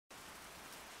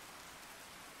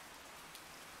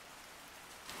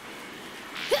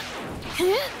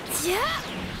Gohan!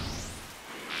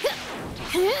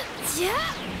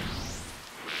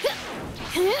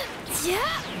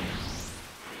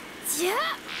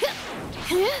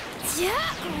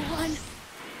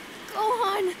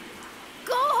 Gohan!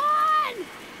 Gohan!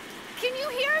 Can you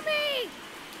hear me?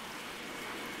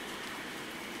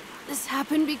 This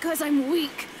happened because I'm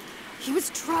weak. He was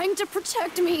trying to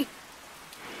protect me.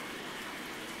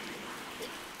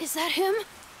 Is that him?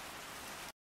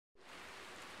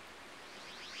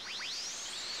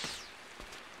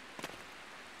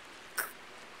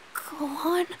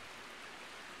 Gohan?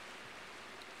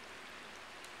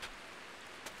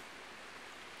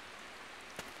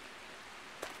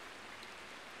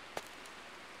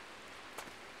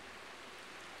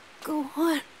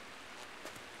 Gohan.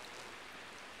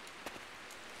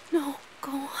 No,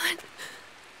 Gohan.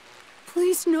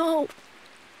 Please, no.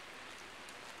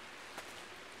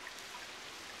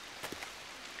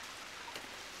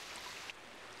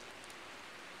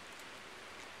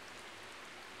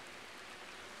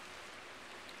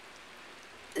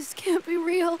 This can't be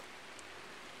real.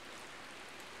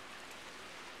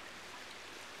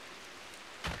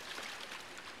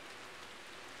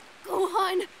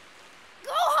 Gohan! Gohan!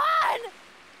 Gohan!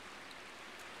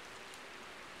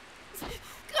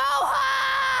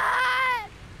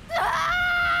 Ah!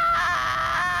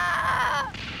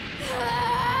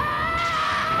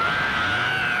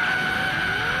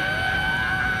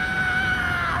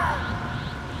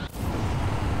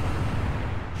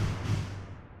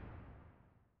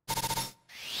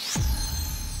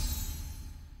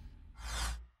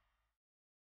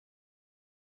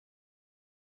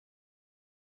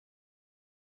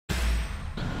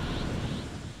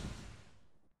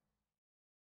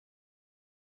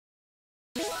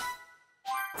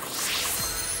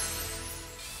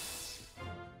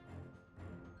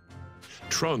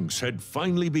 Trunks had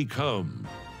finally become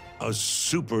a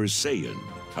Super Saiyan.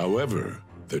 However,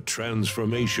 the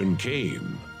transformation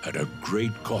came at a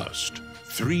great cost.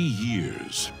 3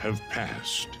 years have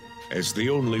passed. As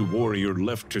the only warrior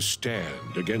left to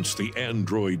stand against the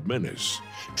android menace,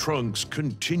 Trunks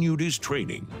continued his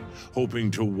training, hoping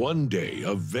to one day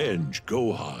avenge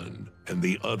Gohan and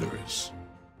the others.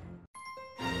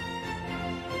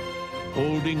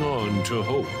 Holding on to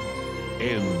hope.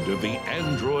 End of the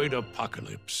android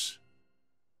apocalypse.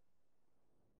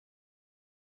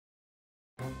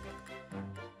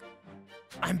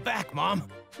 I'm back, Mom.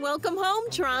 Welcome home,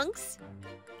 Trunks.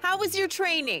 How was your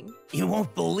training? You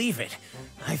won't believe it.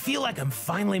 I feel like I'm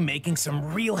finally making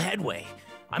some real headway.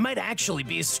 I might actually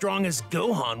be as strong as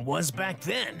Gohan was back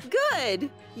then.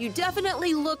 Good. You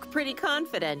definitely look pretty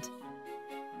confident.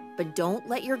 But don't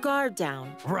let your guard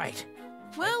down. Right.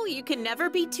 Well, you can never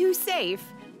be too safe.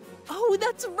 Oh,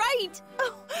 that's right!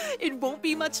 Oh, it won't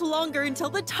be much longer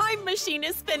until the time machine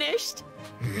is finished.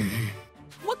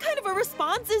 What kind of a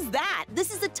response is that?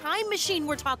 This is a time machine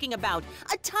we're talking about.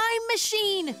 A time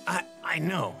machine! I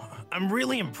know. I'm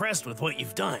really impressed with what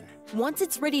you've done. Once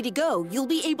it's ready to go, you'll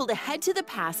be able to head to the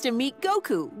past and meet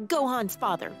Goku, Gohan's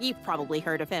father. You've probably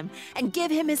heard of him. And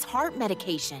give him his heart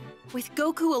medication. With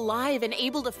Goku alive and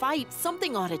able to fight,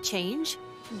 something ought to change.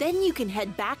 Then you can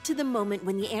head back to the moment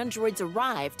when the androids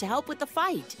arrive to help with the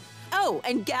fight. Oh,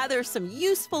 and gather some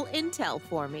useful intel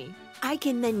for me. I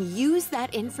can then use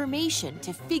that information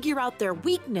to figure out their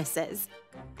weaknesses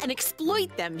and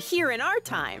exploit them here in our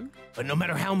time. But no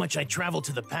matter how much I travel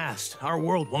to the past, our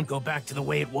world won't go back to the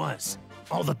way it was.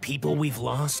 All the people we've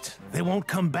lost, they won't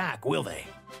come back, will they?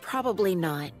 Probably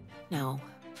not, no.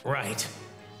 Right.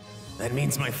 That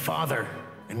means my father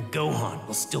and Gohan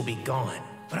will still be gone.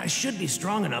 But I should be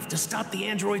strong enough to stop the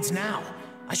androids now.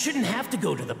 I shouldn't have to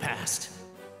go to the past.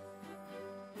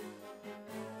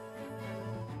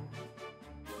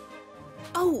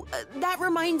 Oh, that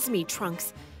reminds me,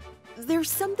 Trunks.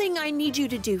 There's something I need you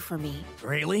to do for me.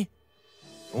 Really?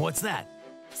 What's that?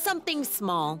 Something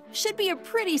small. Should be a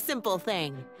pretty simple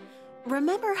thing.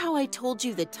 Remember how I told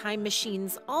you the time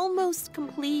machine's almost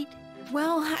complete?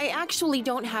 Well, I actually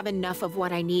don't have enough of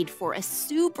what I need for a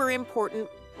super important,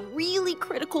 really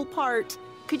critical part.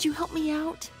 Could you help me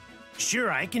out?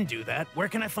 Sure, I can do that. Where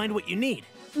can I find what you need?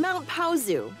 Mount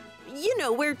Paozu. You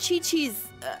know, where Chi-Chi's,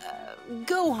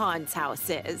 Gohan's house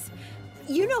is.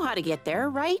 You know how to get there,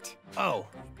 right? Oh,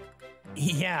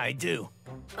 yeah, I do.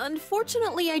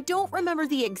 Unfortunately, I don't remember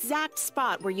the exact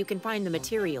spot where you can find the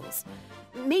materials.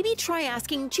 Maybe try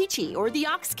asking Chi-Chi or the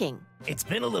Ox King. It's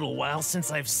been a little while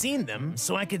since I've seen them,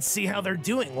 so I could see how they're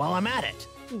doing while I'm at it.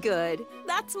 Good.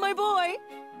 That's my boy.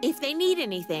 If they need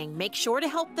anything, make sure to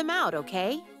help them out,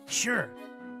 okay? Sure.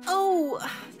 Oh,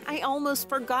 I almost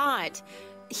forgot.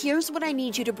 Here's what I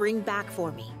need you to bring back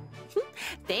for me.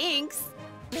 Thanks.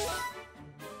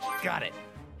 Got it.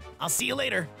 I'll see you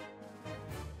later.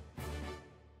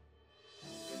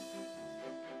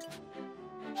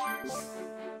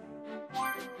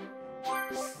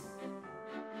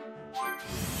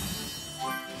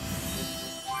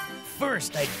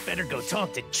 First, I'd better go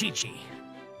talk to Chi-Chi.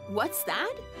 What's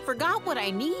that? Forgot what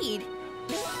I need.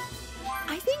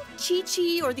 I think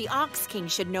Chi-Chi or the Ox King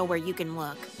should know where you can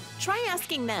look. Try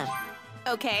asking them.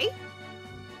 Okay?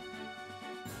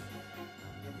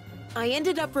 I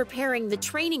ended up repairing the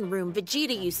training room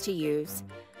Vegeta used to use.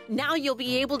 Now you'll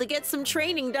be able to get some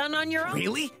training done on your own.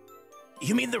 Really?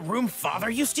 You mean the room Father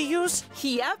used to use?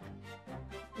 Yep.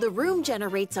 The room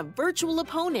generates a virtual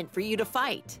opponent for you to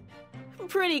fight.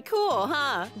 Pretty cool,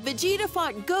 huh? Vegeta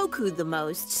fought Goku the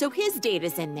most, so his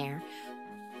data's in there.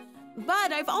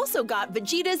 But I've also got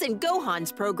Vegeta's and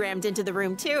Gohan's programmed into the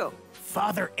room too.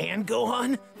 Father and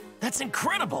Gohan? That's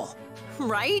incredible!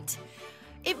 Right?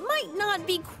 It might not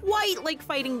be quite like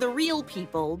fighting the real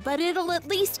people, but it'll at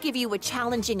least give you a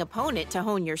challenging opponent to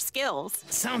hone your skills.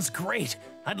 Sounds great.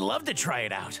 I'd love to try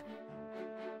it out.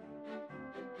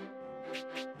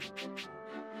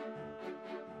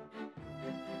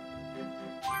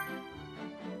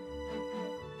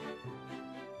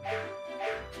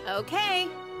 Okay,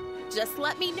 just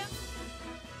let me know.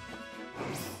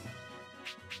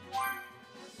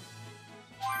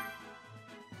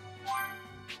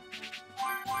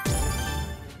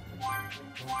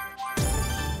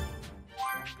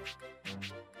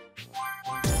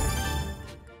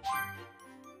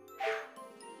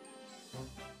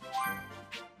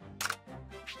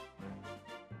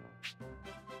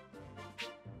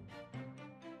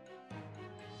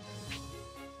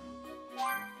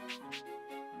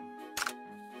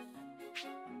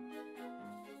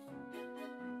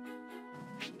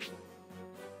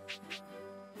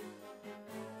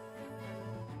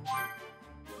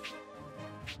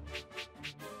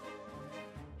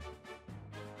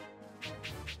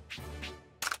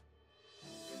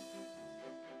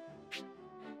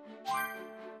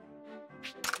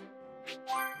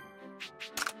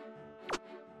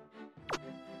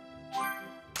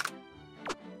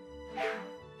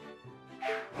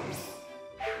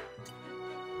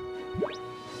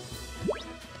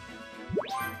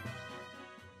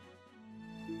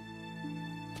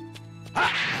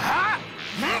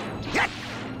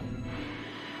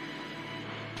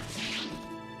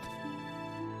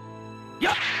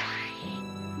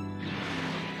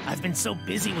 I've been so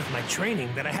busy with my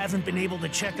training that I haven't been able to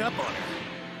check up on her.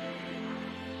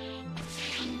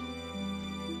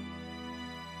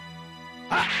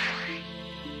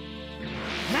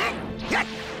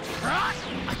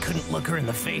 I couldn't look her in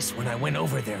the face when I went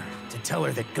over there to tell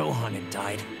her that Gohan had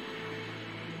died.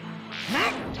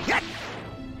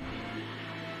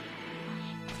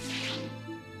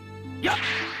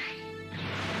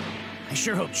 I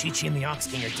sure hope Chi-Chi and the Ox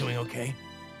King are doing okay.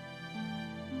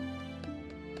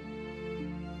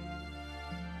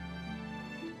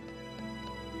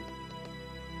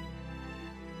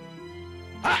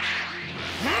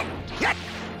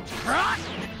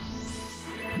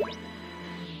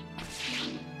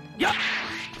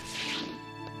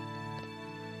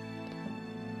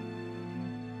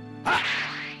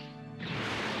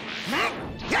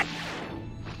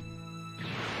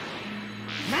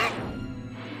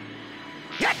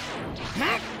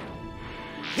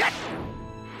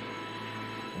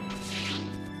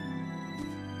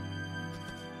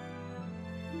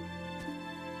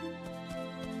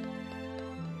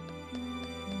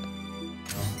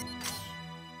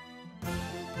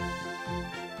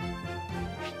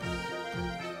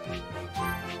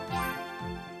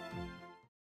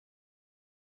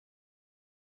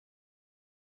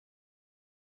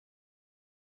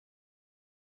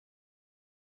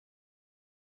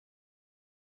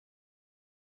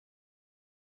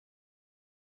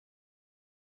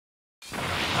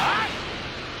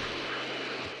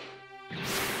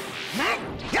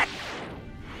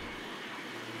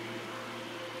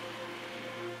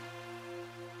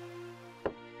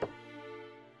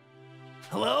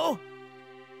 Hello?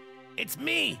 It's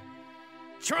me,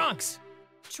 Trunks.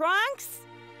 Trunks?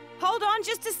 Hold on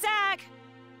just a sec.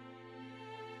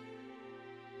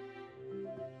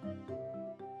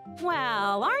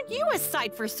 Well, aren't you a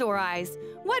sight for sore eyes?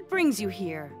 What brings you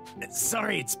here?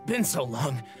 Sorry it's been so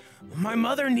long. My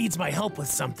mother needs my help with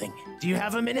something. Do you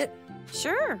have a minute?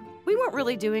 Sure. We weren't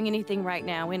really doing anything right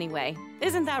now anyway.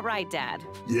 Isn't that right, Dad?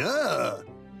 Yeah.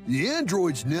 The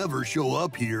androids never show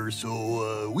up here,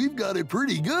 so we've got it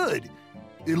pretty good.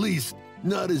 At least,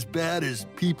 not as bad as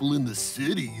people in the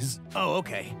cities. Oh,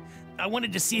 okay. I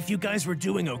wanted to see if you guys were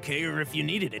doing okay or if you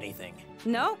needed anything.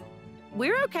 Nope.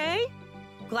 we're okay.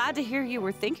 Glad to hear you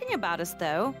were thinking about us,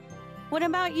 though. What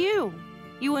about you?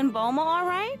 You and Bulma all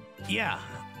right? Yeah,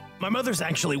 my mother's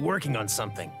actually working on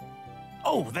something.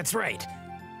 Oh, that's right.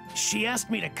 She asked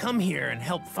me to come here and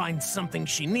help find something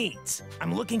she needs.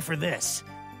 I'm looking for this.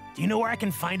 Do you know where I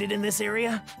can find it in this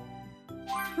area?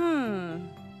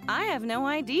 I have no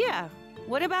idea.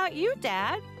 What about you,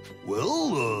 Dad?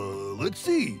 Well, let's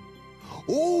see.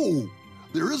 Oh,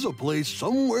 there is a place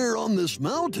somewhere on this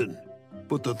mountain.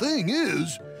 But the thing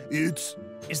is, it's...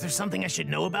 Is there something I should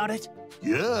know about it?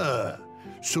 Yeah,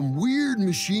 some weird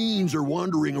machines are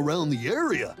wandering around the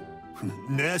area.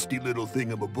 Nasty little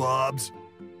thingamabobs.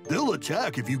 They'll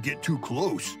attack if you get too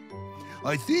close.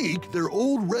 I think they're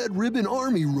old Red Ribbon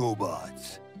Army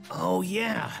robots. Oh,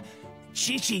 yeah.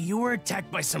 Chi-Chi, you were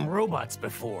attacked by some robots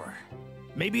before.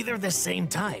 Maybe they're the same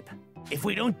type. If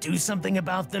we don't do something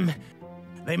about them,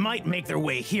 they might make their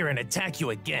way here and attack you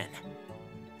again.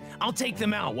 I'll take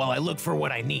them out while I look for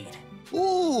what I need.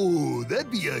 Oh,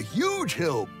 that'd be a huge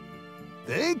help.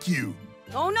 Thank you.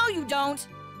 Oh, no, you don't.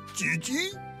 Chi-Chi?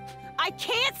 I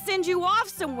can't send you off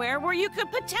somewhere where you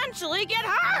could potentially get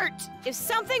hurt. If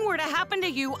something were to happen to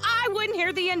you, I wouldn't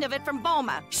hear the end of it from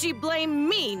Bulma. She'd blame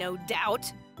me, no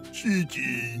doubt.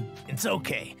 Chi-Chi. It's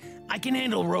okay. I can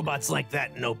handle robots like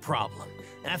that, no problem.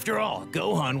 After all,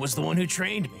 Gohan was the one who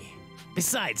trained me.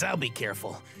 Besides, I'll be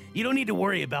careful. You don't need to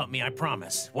worry about me, I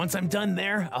promise. Once I'm done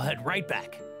there, I'll head right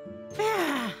back.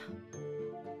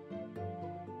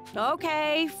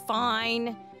 Okay,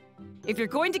 fine. If you're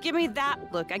going to give me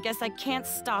that look, I guess I can't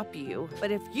stop you. But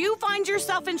if you find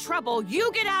yourself in trouble,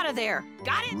 you get out of there.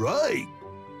 Got it? Right.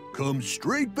 Come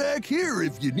straight back here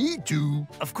if you need to.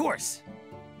 Of course.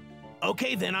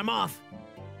 Okay, then I'm off.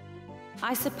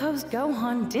 I suppose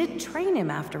Gohan did train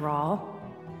him after all.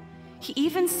 He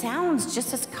even sounds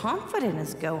just as confident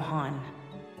as Gohan.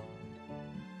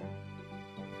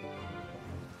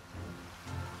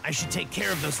 I should take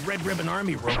care of those Red Ribbon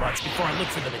Army robots before I look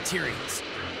for the materials.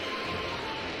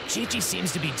 Chi-Chi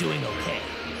seems to be doing okay,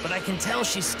 but I can tell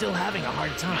she's still having a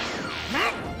hard time.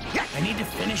 I need to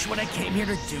finish what I came here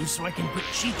to do so I can put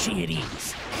Chi-Chi at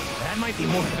ease. That might be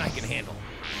more than I can handle.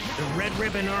 The Red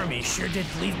Ribbon Army sure did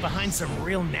leave behind some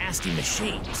real nasty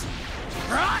machines.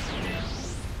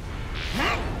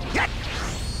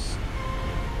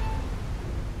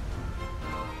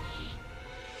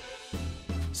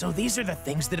 So these are the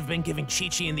things that have been giving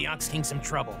Chi-Chi and the Ox King some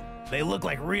trouble. They look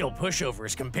like real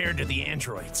pushovers compared to the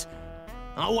androids.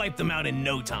 I'll wipe them out in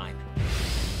no time.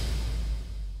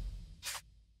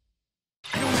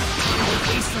 I don't have time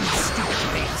to waste from this stupid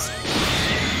face.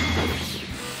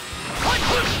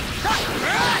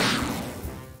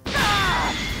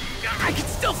 I can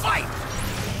still fight!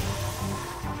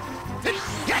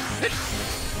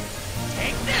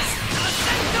 Take this! Let's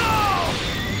go!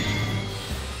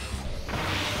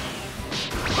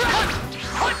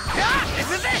 This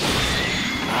is it!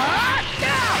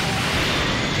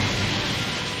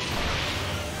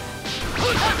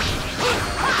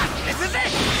 This is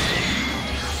it!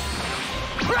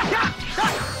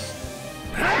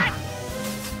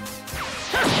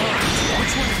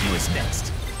 Which one of you is next?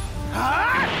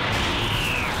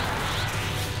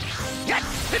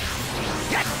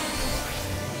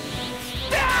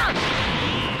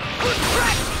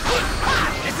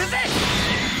 This is it!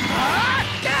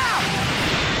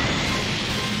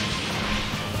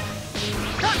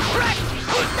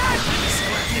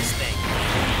 Select this thing.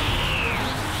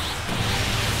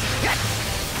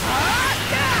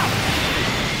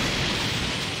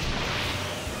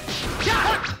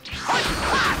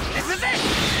 This is it!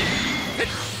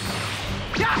 This is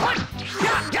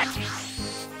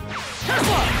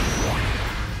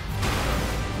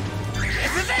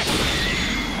it!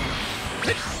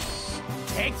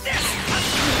 Take this!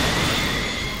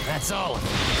 That's all of it.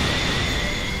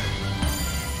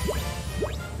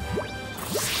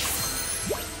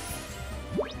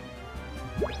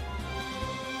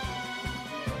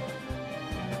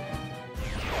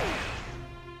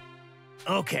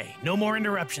 Okay, no more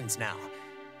interruptions now.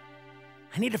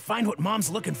 I need to find what Mom's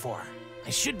looking for. I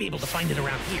should be able to find it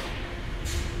around here.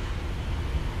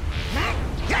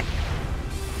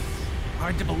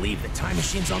 Hard to believe the time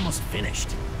machine's almost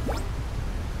finished.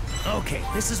 Okay,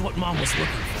 this is what Mom was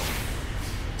looking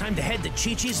for. Time to head to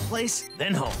Chi-Chi's place,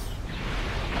 then home.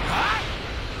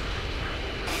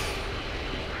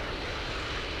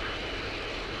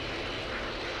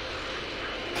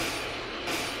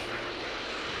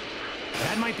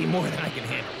 That might be more than I can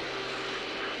handle.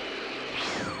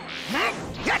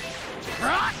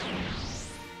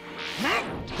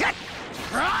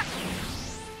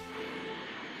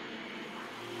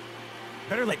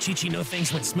 Better let Chi-Chi know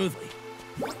things went smoothly.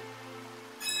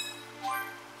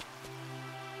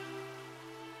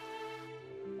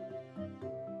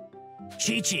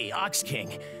 Chi-Chi, Ox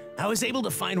King. I was able to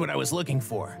find what I was looking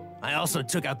for. I also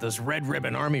took out those Red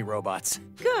Ribbon Army robots.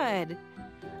 Good.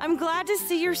 I'm glad to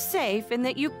see you're safe and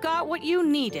that you got what you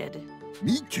needed.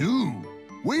 Me too.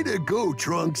 Way to go,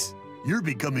 Trunks. You're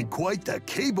becoming quite the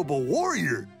capable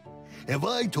warrior. Have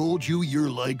I told you you're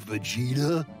like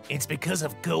Vegeta? It's because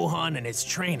of Gohan and his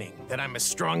training that I'm as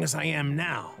strong as I am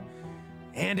now.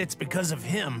 And it's because of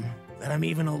him that I'm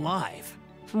even alive.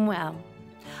 Well,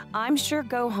 I'm sure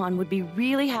Gohan would be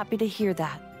really happy to hear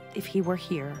that if he were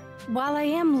here. While I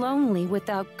am lonely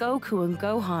without Goku and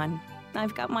Gohan,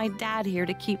 I've got my dad here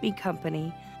to keep me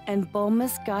company. And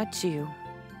Bulma's got you,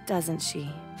 doesn't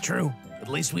she? True. At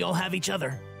least we all have each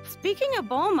other. Speaking of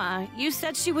Bulma, you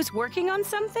said she was working on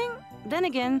something? Then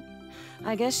again,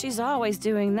 I guess she's always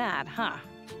doing that, huh?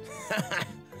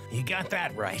 You got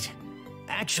that right.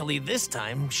 Actually, this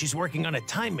time, she's working on a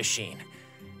time machine.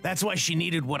 That's why she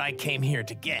needed what I came here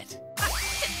to get.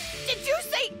 Did you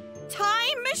say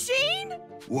time machine?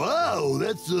 Wow,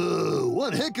 that's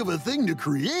one heck of a thing to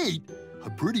create.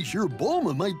 I'm pretty sure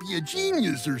Bulma might be a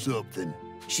genius or something.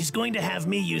 She's going to have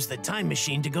me use the time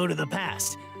machine to go to the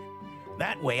past.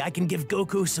 That way, I can give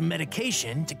Goku some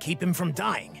medication to keep him from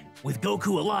dying. With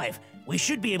Goku alive, we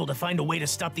should be able to find a way to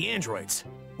stop the androids.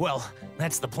 Well,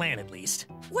 that's the plan at least.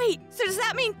 Wait, so does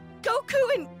that mean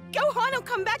Goku and Gohan will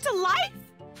come back to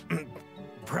life?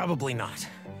 Probably not.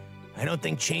 I don't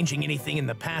think changing anything in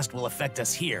the past will affect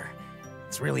us here.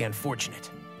 It's really unfortunate.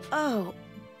 Oh,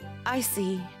 I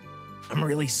see. I'm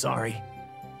really sorry.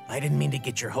 I didn't mean to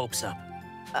get your hopes up.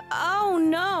 Oh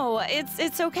no,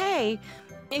 it's okay.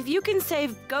 If you can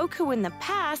save Goku in the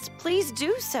past, please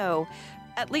do so.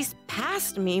 At least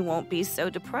past me won't be so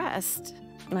depressed.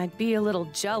 I'd be a little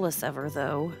jealous of her,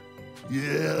 though.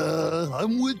 Yeah,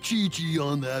 I'm with Chi-Chi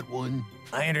on that one.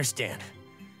 I understand.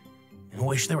 I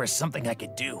wish there was something I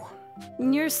could do.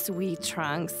 You're sweet,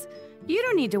 Trunks. You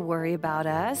don't need to worry about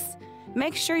us.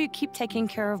 Make sure you keep taking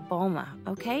care of Bulma,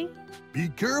 okay? Be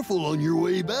careful on your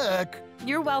way back.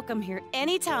 You're welcome here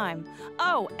anytime.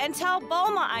 Oh, and tell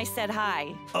Bulma I said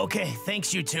hi. Okay,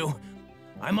 thanks you two.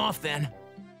 I'm off then.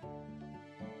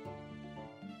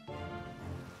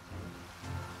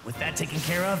 With that taken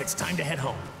care of, it's time to head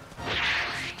home.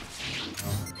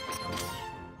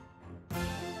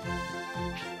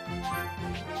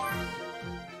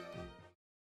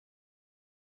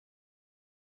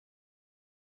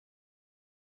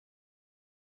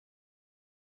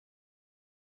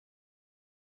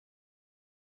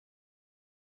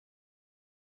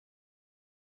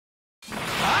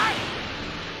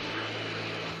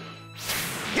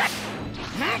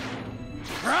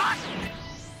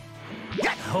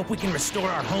 I hope we can restore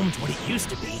our home to what it used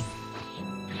to be.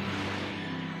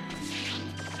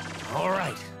 All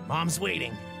right, Mom's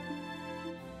waiting.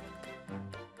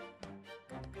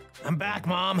 I'm back,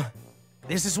 Mom.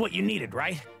 This is what you needed,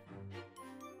 right?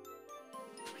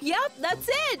 Yep, that's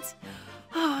it.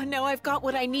 Oh, now I've got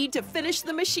what I need to finish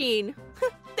the machine.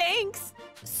 Thanks.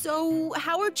 So,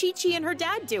 how are Chi-Chi and her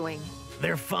dad doing?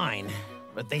 They're fine,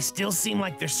 but they still seem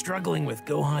like they're struggling with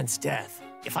Gohan's death.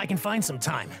 If I can find some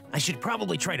time, I should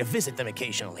probably try to visit them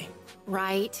occasionally.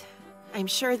 Right. I'm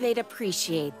sure they'd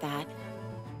appreciate that.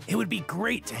 It would be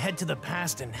great to head to the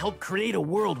past and help create a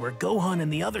world where Gohan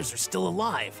and the others are still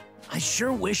alive. I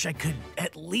sure wish I could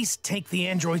at least take the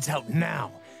androids out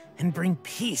now and bring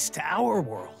peace to our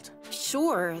world.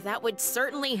 Sure, that would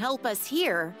certainly help us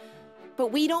here.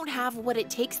 But we don't have what it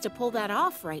takes to pull that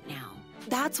off right now.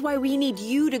 That's why we need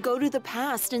you to go to the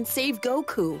past and save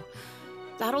Goku.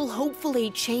 That'll hopefully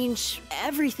change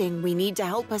everything we need to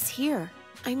help us here.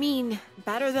 I mean,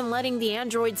 better than letting the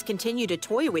androids continue to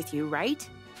toy with you, right?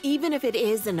 Even if it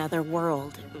is another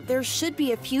world, there should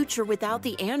be a future without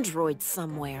the androids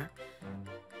somewhere.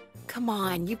 Come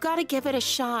on, you've got to give it a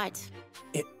shot.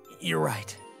 You're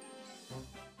right.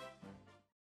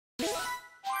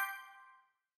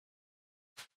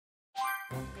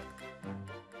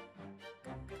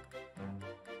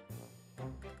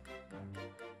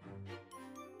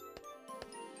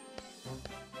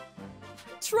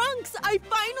 Trunks, I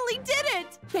finally did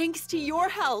it! Thanks to your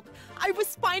help, I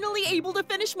was finally able to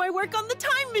finish my work on the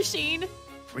time machine.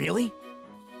 Really?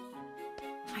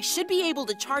 I should be able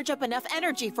to charge up enough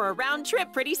energy for a round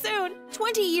trip pretty soon.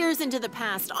 20 years into the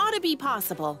past ought to be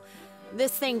possible.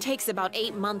 This thing takes about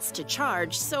 8 months to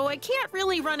charge, so I can't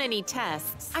really run any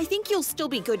tests. I think you'll still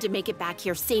be good to make it back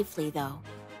here safely, though.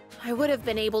 I would have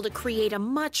been able to create a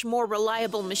much more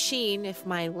reliable machine if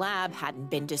my lab hadn't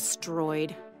been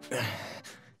destroyed.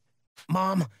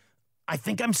 Mom, I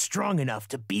think I'm strong enough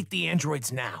to beat the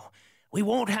androids now. We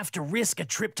won't have to risk a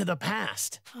trip to the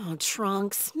past. Oh,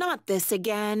 Trunks, not this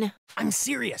again. I'm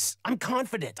serious. I'm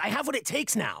confident. I have what it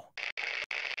takes now.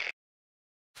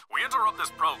 We interrupt this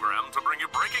program to bring you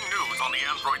breaking news on the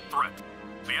android threat.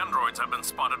 The androids have been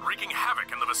spotted wreaking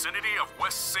havoc in the vicinity of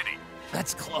West City.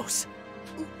 That's close.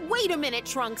 Wait a minute,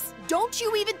 Trunks. Don't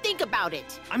you even think about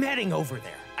it. I'm heading over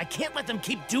there. I can't let them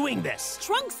keep doing this.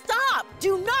 Trunks, stop!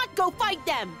 Do not go fight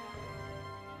them!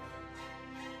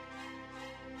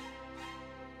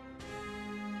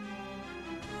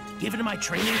 Given my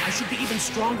training, I should be even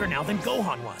stronger now than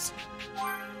Gohan was.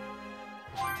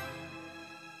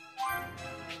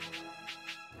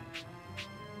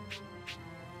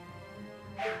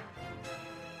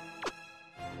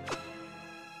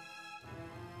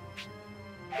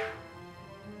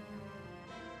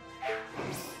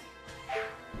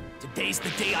 Today's the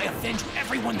day I avenge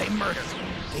everyone they murdered.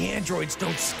 The androids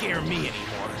don't scare me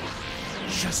anymore.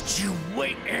 Just you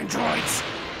wait, androids.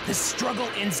 This struggle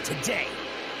ends today.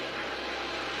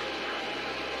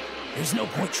 There's no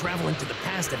point traveling to the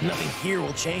past if nothing here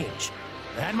will change.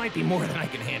 That might be more than I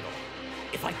can handle.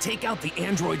 If I take out the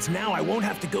androids now, I won't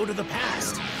have to go to the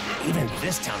past. Even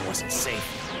this town wasn't safe.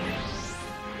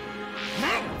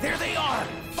 There they are!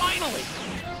 Finally!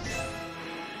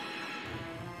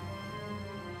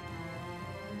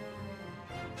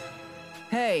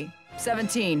 Hey,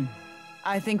 17.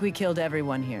 I think we killed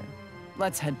everyone here.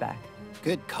 Let's head back.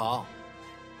 Good call.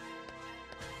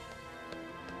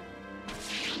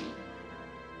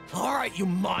 All right, you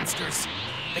monsters.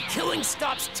 The killing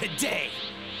stops today.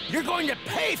 You're going to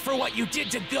pay for what you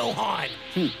did to Gohan.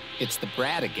 It's the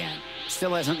brat again.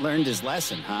 Still hasn't learned his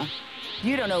lesson, huh?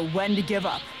 You don't know when to give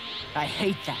up. I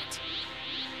hate that.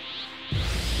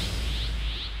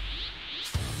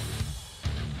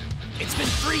 It's been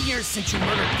 3 years since you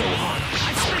murdered Gohan.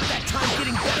 I've spent that time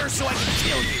getting better so I can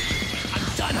kill you. I'm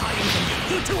done hiding from you.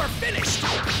 You two are finished.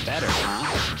 Better, huh?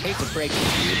 Hate to break it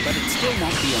to you, but it still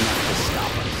won't be enough to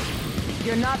stop us.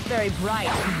 You're not very bright.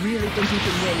 You really think you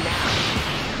can win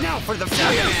now? Now for the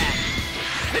fire!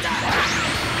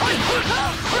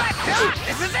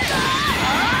 This is it!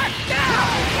 Let's go!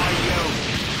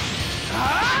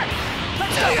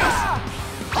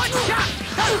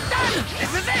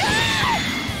 This is it!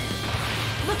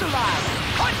 Look alive!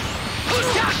 Got you!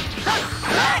 Let's go!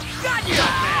 Got you!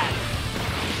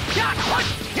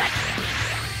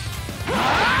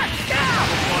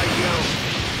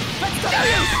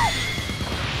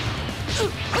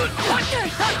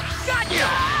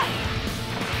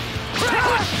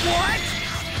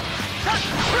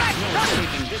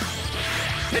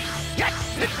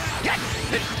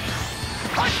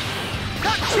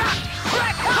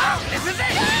 What? This is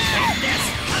it! Take this!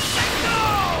 Let's go!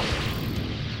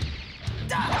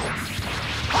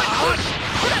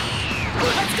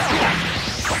 Let's go!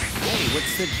 Hey,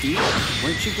 what's the deal?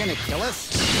 Weren't you gonna kill us?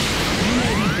 You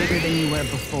may be bigger than you were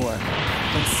before,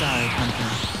 but sorry, pumpkin.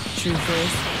 Truth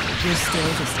is, you're still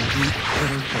just a weak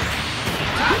little kid.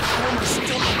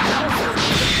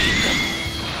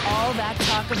 All that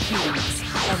talk of beatings,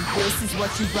 and this is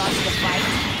what you brought to the fight?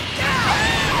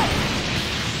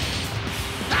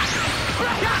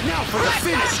 Now for the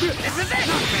finish! This is it!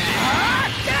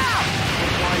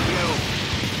 Why you?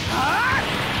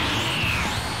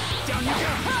 Down you go!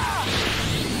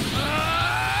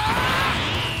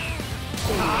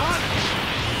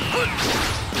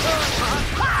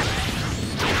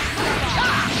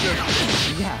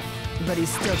 Yeah, but he's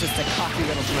still just a cocky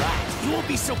little brat. You won't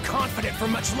be so confident for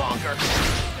much longer.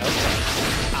 Okay,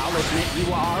 I'll admit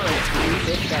you are a tiny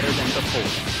bit better than before.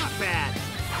 Not bad.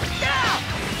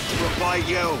 Why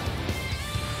you?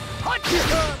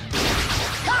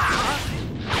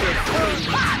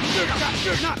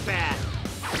 You're not bad.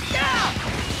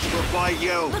 Why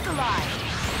you? Look alive!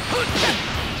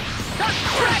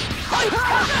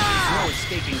 No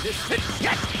escaping this. Let's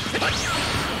go!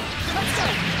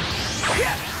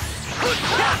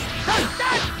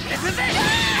 This is it!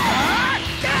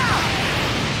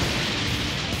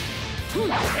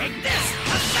 Take this!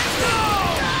 Let's go!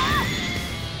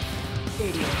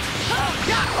 Idiot.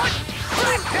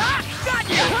 Got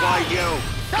you! Why you?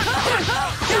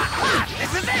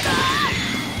 This is it!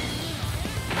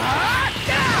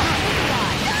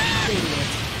 Idiot.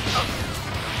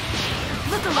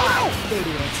 Look alive,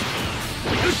 idiot.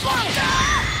 Too slow!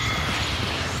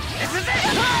 This is it!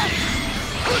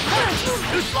 Too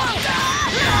slow!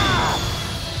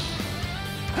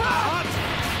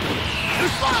 Too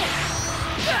slow!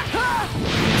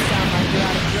 You sound like you're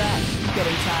out of breath.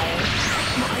 Getting tired?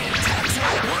 My attacks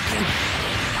aren't working.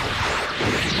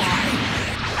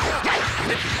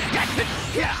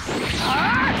 Why?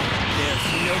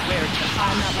 nowhere to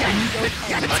hide. I'm not letting you go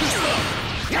anywhere.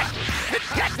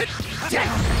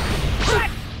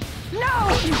 No!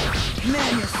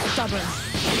 Man, you're stubborn.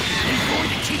 I'm going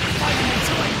to keep fighting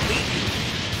until I beat you.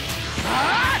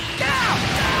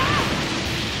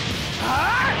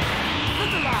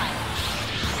 Look alive.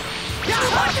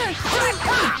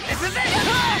 This is it!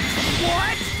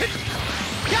 What? This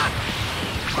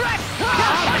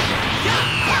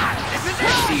is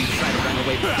it! See you try to run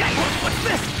away from me. What's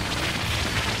this?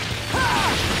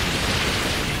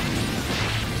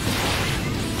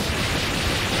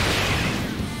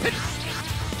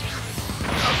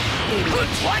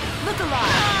 What? Look alive.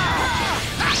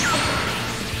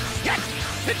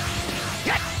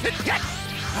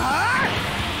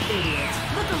 Idiot.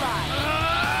 Look alive.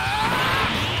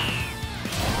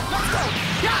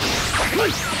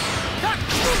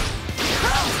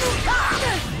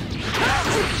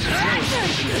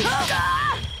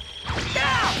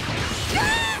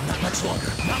 Let's go.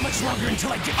 Not much longer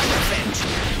until I get my revenge.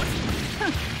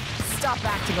 Stop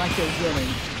acting like you're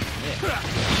willing.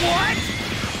 What?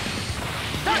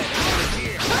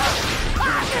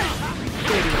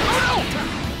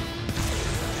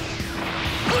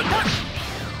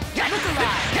 Look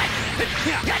alive.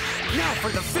 Now for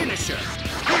the finisher.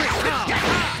 Here it comes.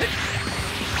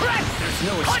 There's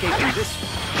no escaping this.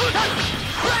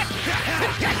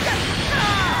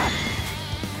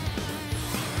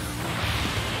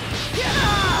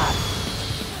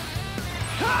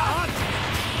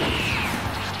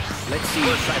 Let's see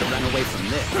you try to run away from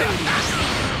this.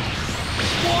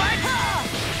 What?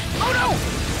 Oh no!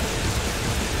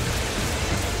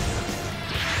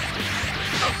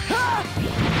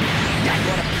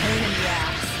 What a pain in the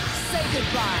ass. Say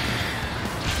goodbye.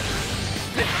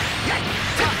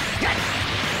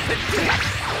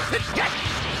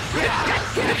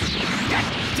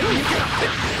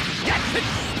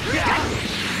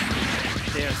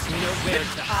 There's nowhere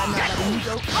to I'm not letting you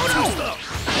go. Oh no!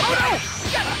 Oh no!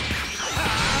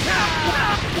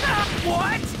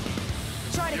 What?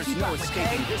 Try to There's keep no up,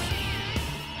 escaping okay? this.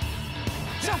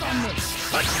 Jump on this.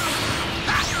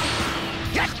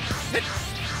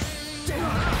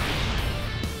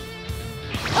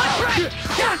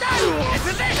 This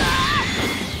is it!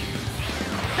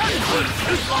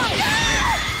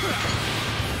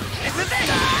 This is it!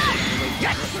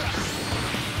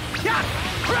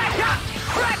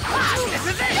 This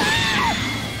is it!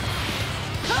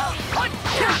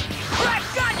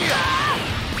 Got you!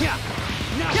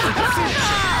 Now for the finish!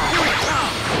 Here it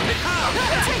comes!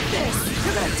 Take this.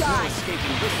 You're gonna die.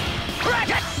 Escaping this.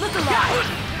 Look alive.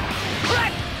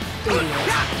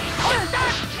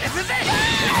 This is it!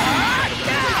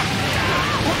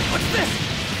 What's this?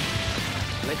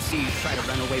 Let's see you try to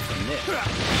run away from this.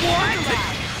 What?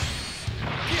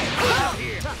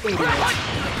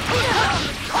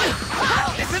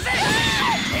 This is it!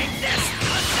 Take this!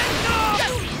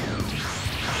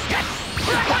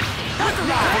 Look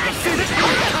alive.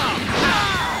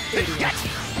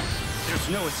 There's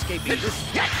no escaping this.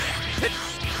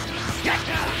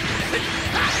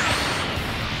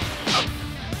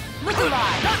 Look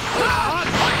alive.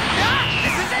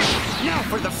 This is it! Now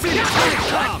for the finish! Here it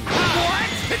comes! What?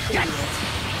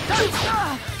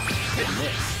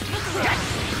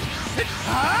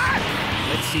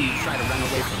 Let's see you try to run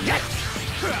away from this.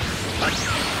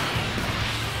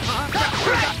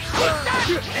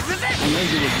 This is it! I know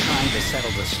you were trying to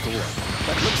settle the score,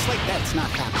 but looks like that's not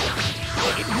happening.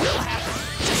 It will happen!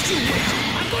 Just you wait!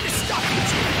 I'm going to stop you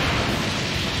two!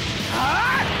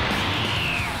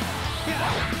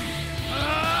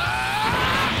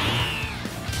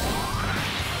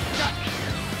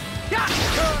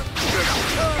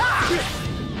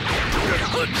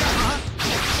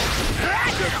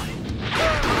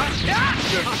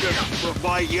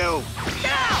 By you.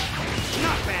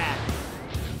 Not bad!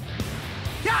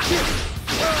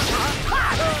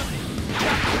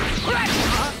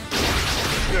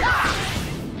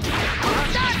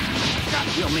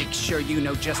 We'll make sure you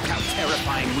know just how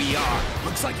terrifying we are.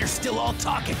 Looks like you're still all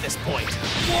talk at this point.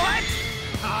 What?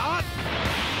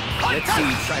 Let's see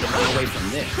you try to run away from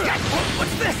this.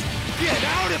 What's this? Get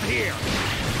out of here!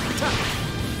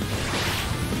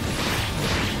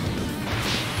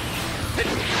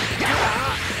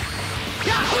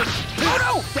 Oh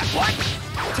no! What?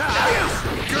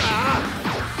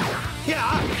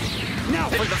 Now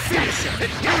for the finisher.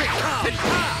 Here it comes!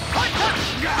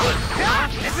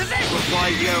 This is it! By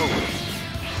you.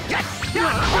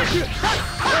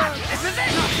 This is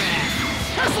it!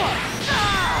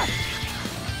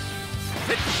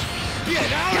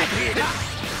 Get out of here!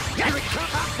 Here it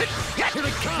comes! Here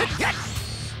it comes!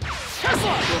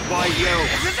 By you.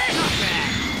 This is it!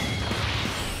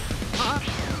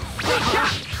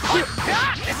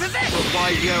 This is it! Why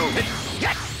you?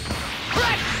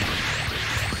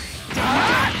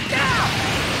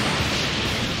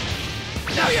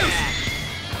 No use!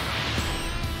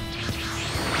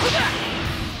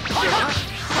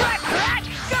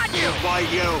 Got you! Why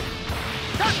you?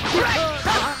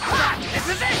 This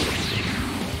is it!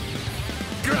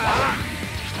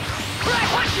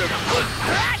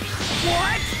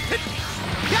 What?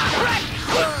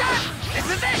 This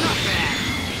is it!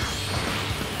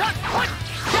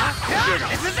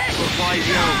 This is it! Why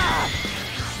you?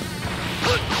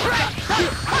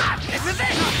 This is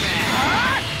it!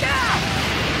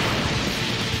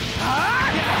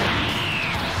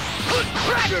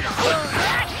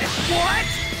 What?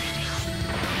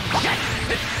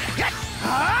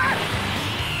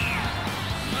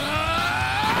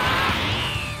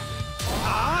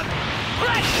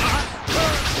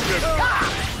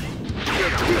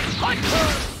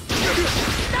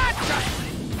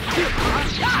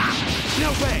 No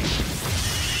way!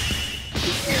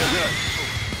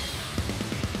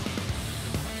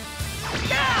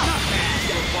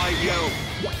 Why you?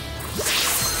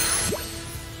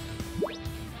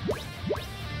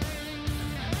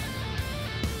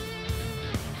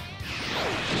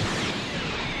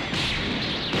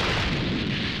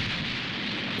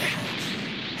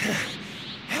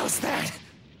 How's that?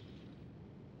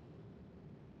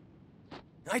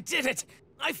 I did it!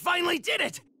 I finally did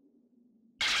it!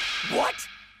 What?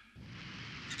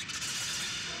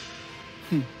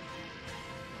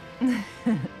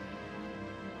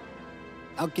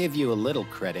 I'll give you a little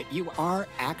credit. You are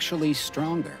actually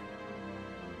stronger.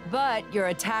 But your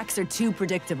attacks are too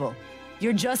predictable.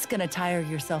 You're just gonna tire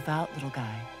yourself out, little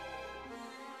guy.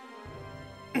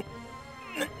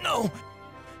 No!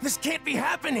 This can't be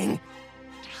happening!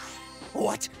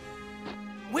 What?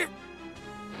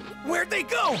 Where'd they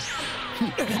go?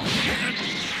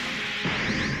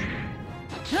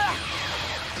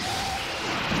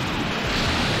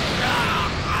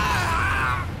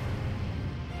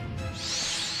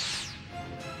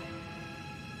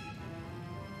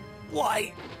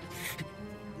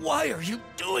 Why are you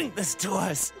doing this to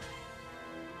us?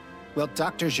 Well,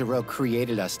 Dr. Giraud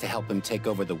created us to help him take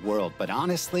over the world, but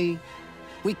honestly,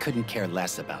 we couldn't care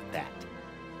less about that.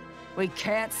 We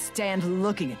can't stand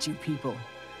looking at you people.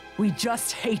 We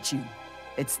just hate you.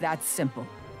 It's that simple.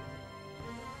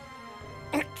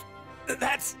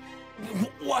 That's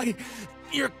why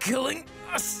you're killing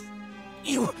us.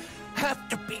 You have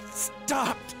to be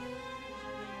stopped.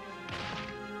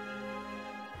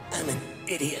 I'm an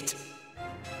idiot.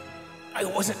 I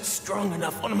wasn't strong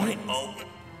enough on my own.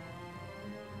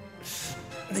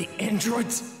 The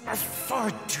androids are far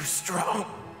too strong.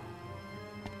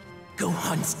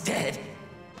 Gohan's dead,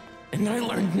 and I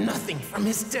learned nothing from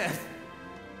his death.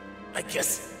 I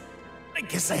guess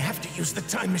I have to use the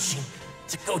time machine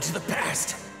to go to the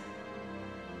past.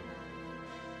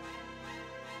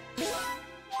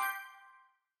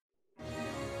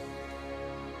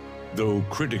 Though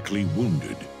critically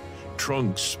wounded,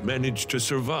 Trunks managed to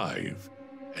survive,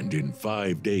 and in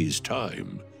 5 days'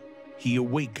 time, he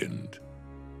awakened.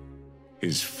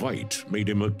 His fight made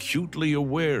him acutely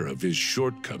aware of his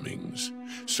shortcomings,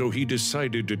 so he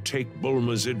decided to take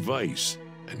Bulma's advice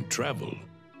and travel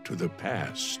to the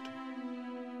past.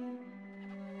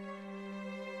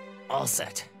 All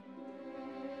set.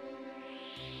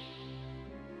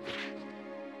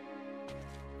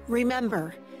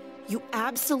 Remember, you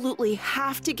absolutely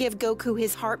have to give Goku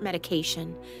his heart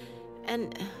medication.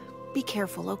 And be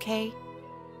careful, okay?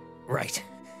 Right.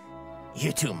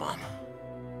 You too, Mom.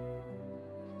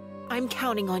 I'm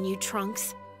counting on you,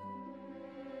 Trunks.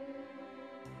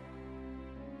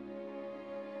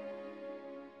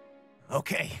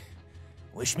 Okay.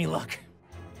 Wish me luck.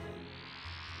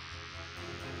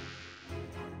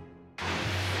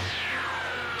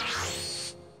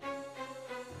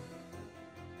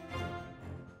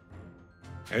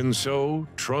 And so,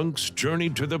 Trunks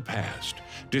journeyed to the past,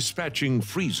 dispatching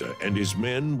Frieza and his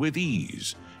men with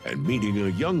ease, and meeting a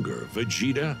younger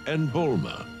Vegeta and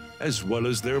Bulma, as well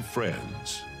as their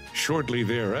friends. Shortly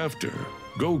thereafter,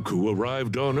 Goku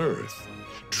arrived on Earth.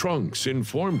 Trunks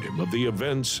informed him of the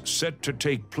events set to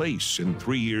take place in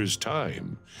 3 years'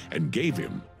 time, and gave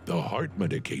him the heart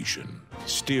medication.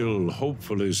 Still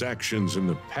hopeful his actions in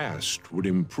the past would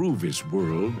improve his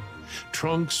world,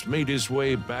 Trunks made his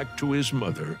way back to his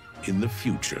mother in the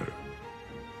future.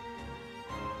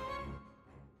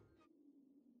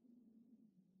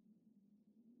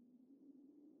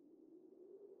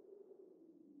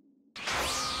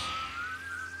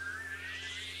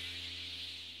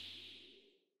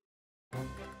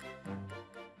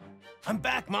 I'm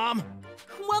back, Mom.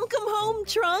 Welcome home,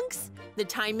 Trunks. The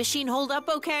time machine hold up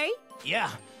okay?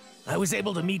 Yeah, I was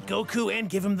able to meet Goku and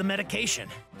give him the medication.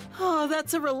 Oh,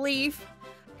 that's a relief.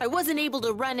 I wasn't able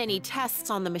to run any tests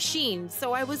on the machine,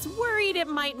 so I was worried it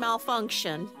might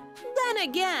malfunction. Then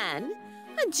again,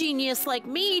 a genius like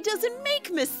me doesn't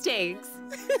make mistakes.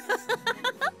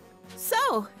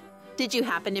 So, did you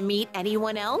happen to meet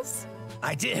anyone else?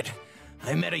 I did.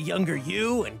 I met a younger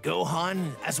you and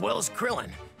Gohan, as well as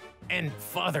Krillin. And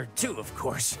Father, too, of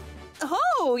course.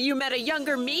 Oh, you met a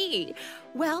younger me.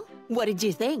 Well, what did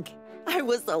you think? I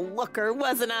was a looker,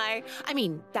 wasn't I? I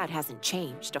mean, that hasn't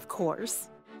changed, of course.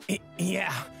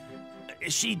 Yeah.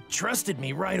 She trusted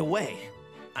me right away.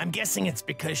 I'm guessing it's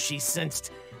because she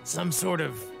sensed some sort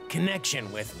of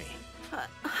connection with me.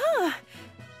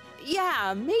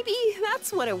 Yeah, maybe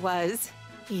that's what it was.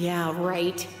 Yeah,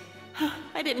 right.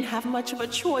 I didn't have much of a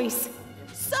choice.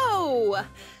 So,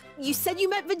 you said you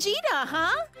met Vegeta,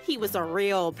 huh? He was a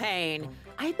real pain.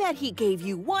 I bet he gave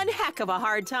you one heck of a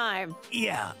hard time.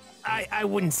 Yeah, I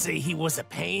wouldn't say he was a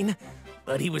pain,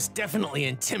 but he was definitely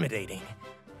intimidating.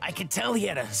 I could tell he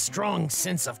had a strong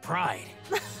sense of pride.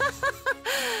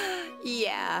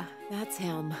 Yeah, that's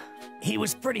him. He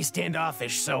was pretty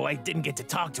standoffish, so I didn't get to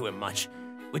talk to him much,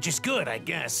 which is good, I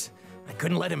guess. I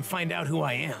couldn't let him find out who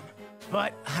I am.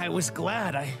 But I was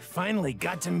glad I finally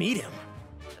got to meet him.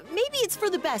 Maybe it's for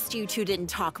the best you two didn't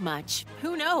talk much.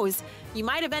 Who knows? You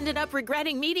might have ended up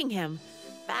regretting meeting him.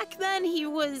 Back then, he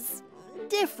was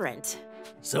different.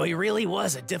 So he really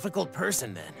was a difficult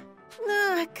person then?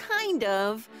 Kind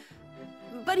of.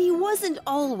 But he wasn't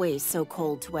always so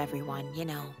cold to everyone, you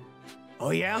know.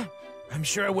 Oh yeah? I'm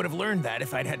sure I would have learned that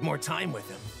if I'd had more time with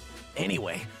him.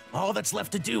 Anyway, all that's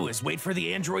left to do is wait for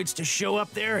the androids to show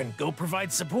up there and go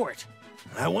provide support.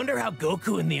 I wonder how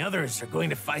Goku and the others are going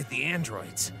to fight the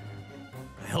androids.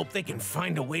 I hope they can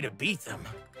find a way to beat them.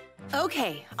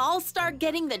 Okay, I'll start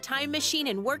getting the time machine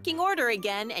in working order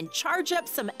again and charge up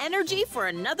some energy for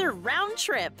another round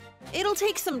trip. It'll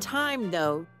take some time,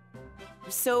 though,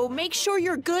 so make sure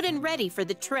you're good and ready for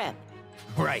the trip.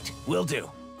 Right, will do.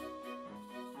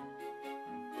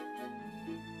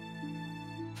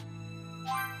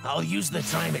 I'll use the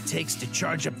time it takes to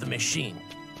charge up the machine,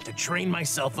 to train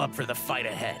myself up for the fight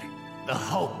ahead. The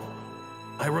hope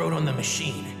I wrote on the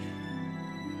machine.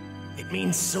 It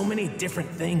means so many different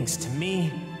things to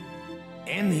me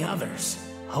and the others.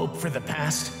 Hope for the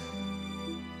past,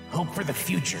 hope for the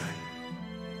future.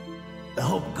 The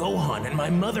hope Gohan and my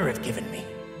mother have given me.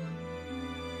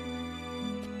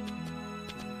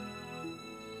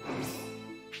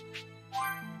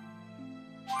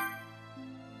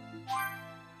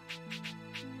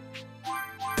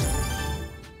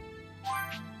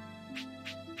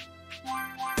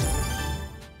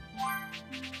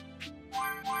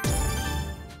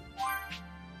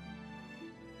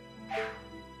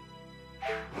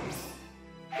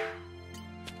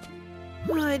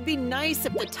 It'd be nice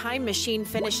if the time machine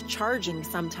finished charging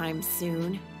sometime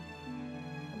soon.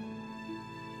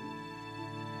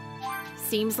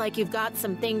 Seems like you've got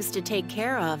some things to take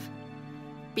care of.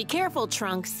 Be careful,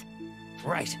 Trunks.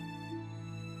 Right.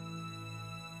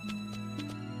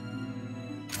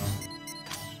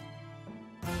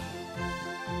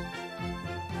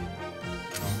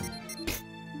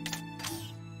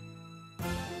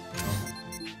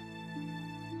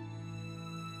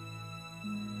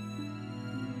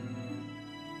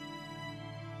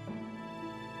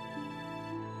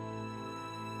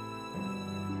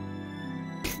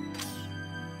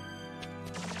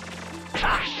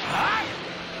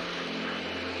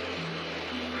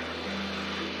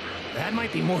 That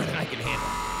might be more than I can handle.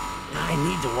 I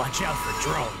need to watch out for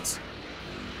drones.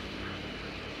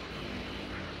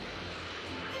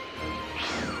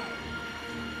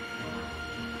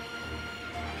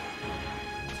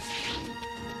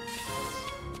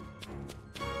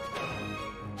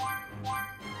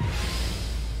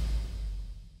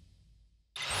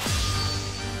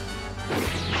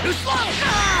 Too slow!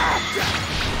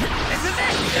 This is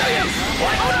it!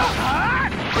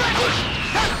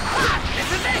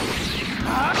 This is it!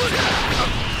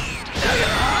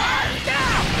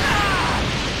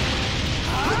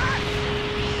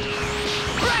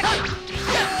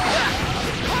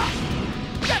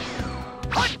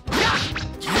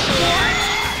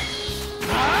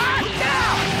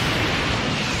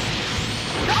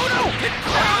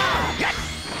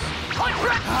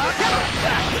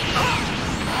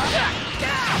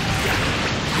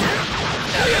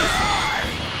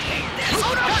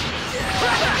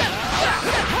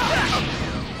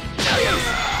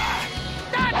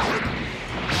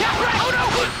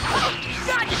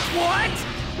 What?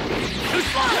 Too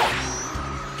slow!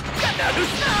 Too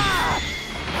slow!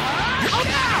 Oh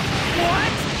no!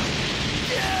 What?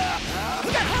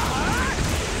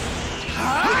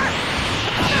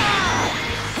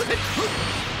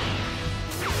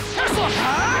 Tesla!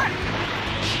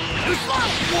 Too slow!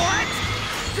 What?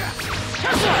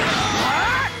 Tesla!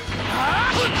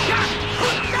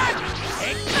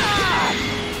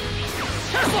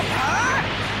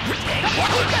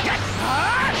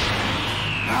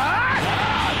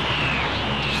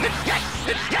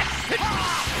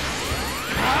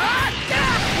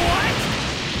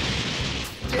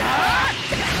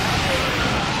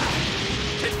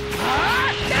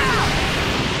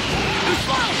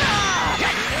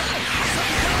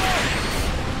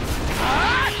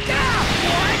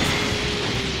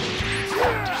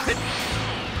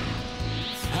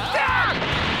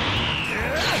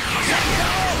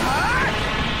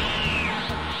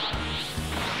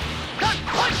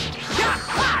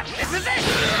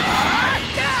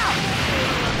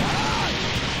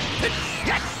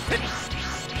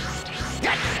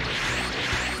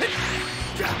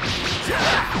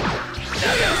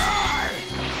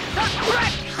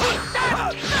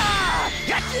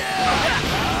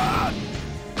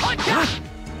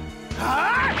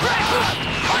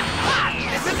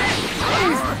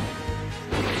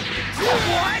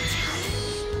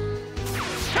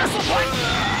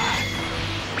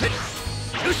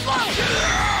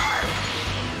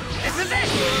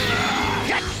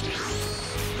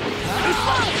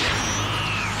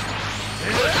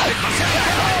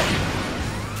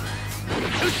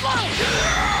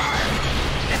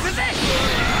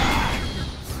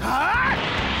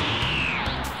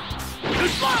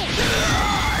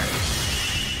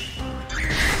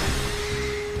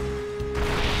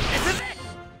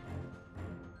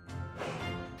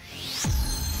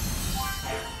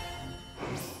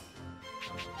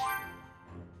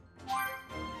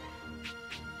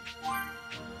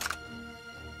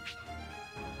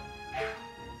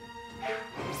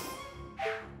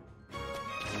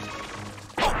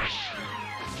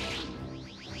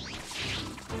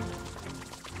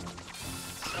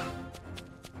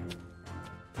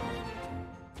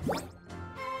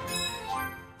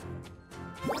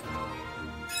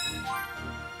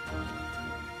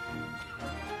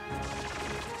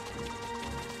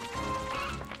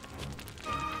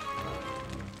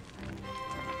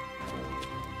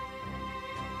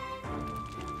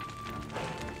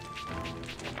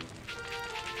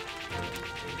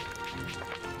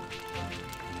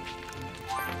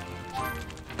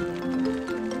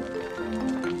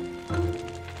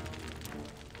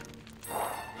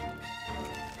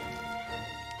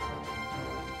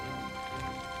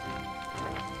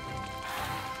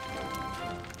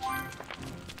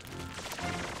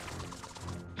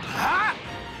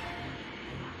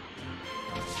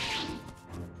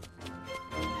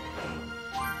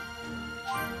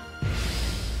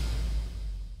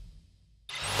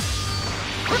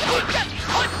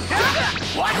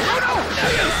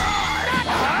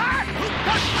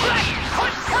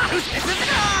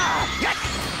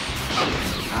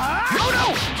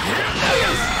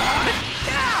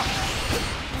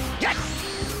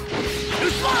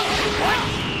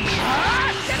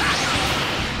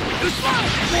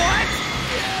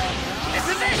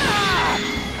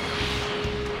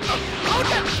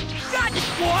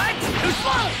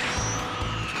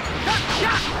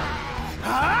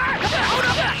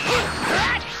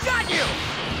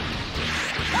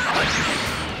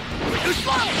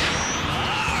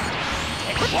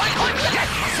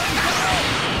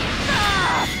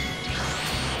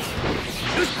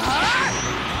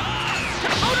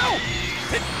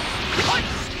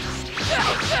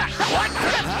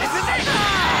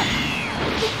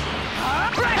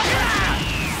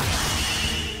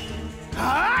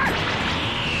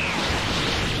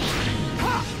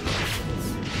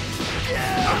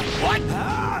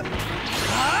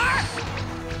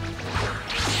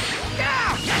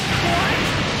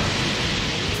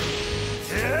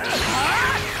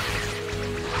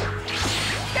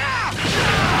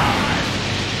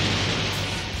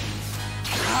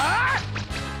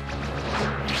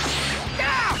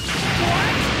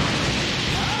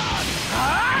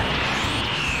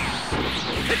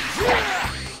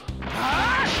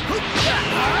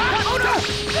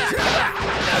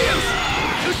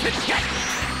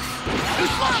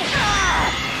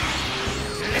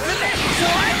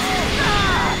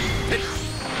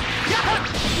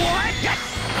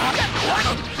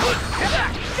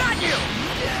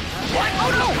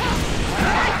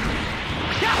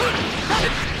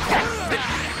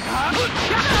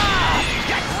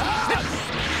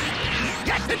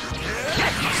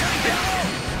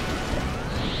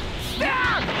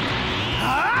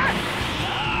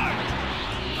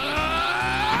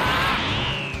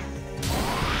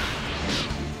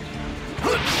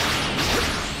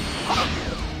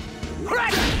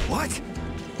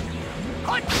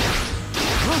 Too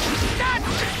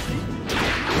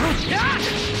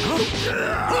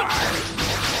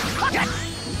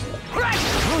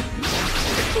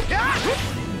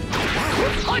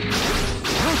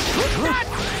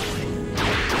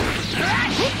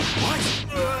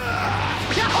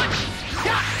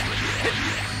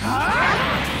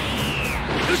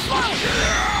slow!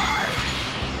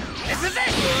 This is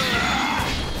it!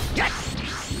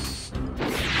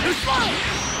 Too slow!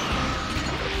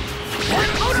 Oh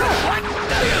no! What?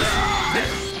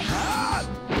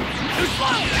 Too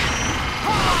slow!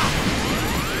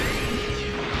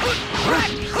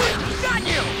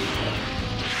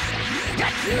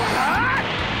 Got you!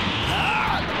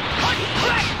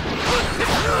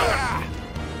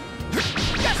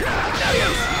 No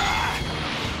use!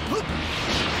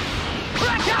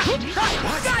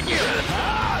 Got you!